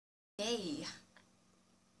Hey,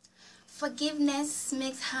 forgiveness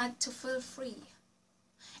makes heart to feel free.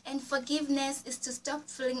 And forgiveness is to stop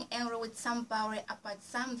feeling angry with somebody about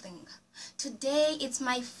something. Today it's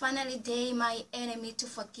my final day, my enemy, to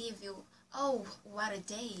forgive you. Oh, what a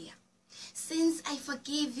day. Since I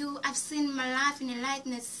forgive you, I've seen my life in a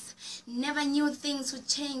lightness. Never knew things would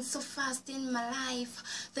change so fast in my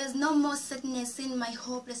life. There's no more sadness in my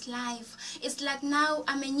hopeless life. It's like now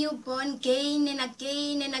I'm a newborn again and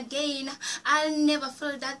again and again. I'll never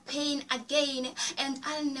feel that pain again, and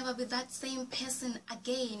I'll never be that same person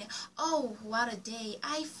again. Oh, what a day.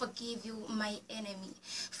 I forgive you, my enemy.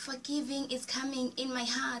 Forgiving is coming in my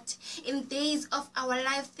heart. In days of our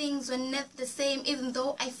life, things were not the same, even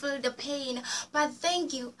though I feel the pain. But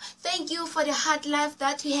thank you for the hard life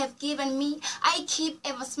that you have given me. I keep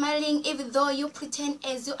ever smiling, even though you pretend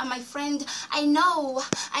as you are my friend. I know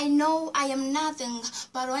I am nothing,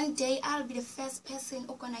 but one day I'll be the first person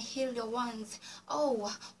who gonna heal your wounds.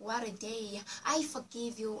 Oh, what a day. I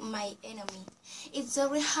forgive you, my enemy. It's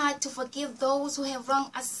very hard to forgive those who have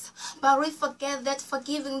wronged us, but we forget that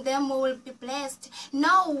forgiving them we will be blessed.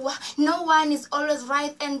 No one is always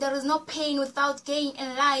right, and there is no pain without gain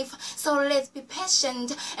in life. So let's be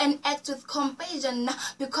patient and act with compassion,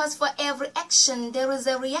 because for every action there is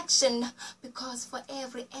a reaction. Because for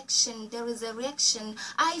every action there is a reaction.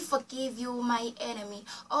 I forgive you, my enemy.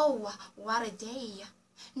 Oh, what a day.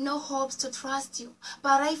 No hopes to trust you,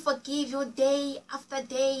 but I forgive you day after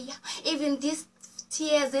day. Even these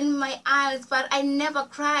tears in my eyes, but I never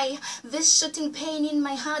cry. This shooting pain in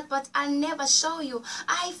my heart, but I'll never show you.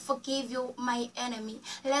 I forgive you, my enemy.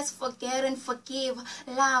 Let's forget and forgive,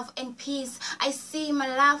 love and peace. I see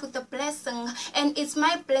my life with a blessing, and it's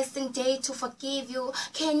my blessing day to forgive you.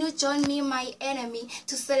 Can you join me, my enemy,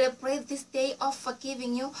 to celebrate this day of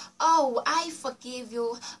forgiving you? Oh, I forgive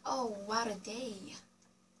you. Oh, what a day.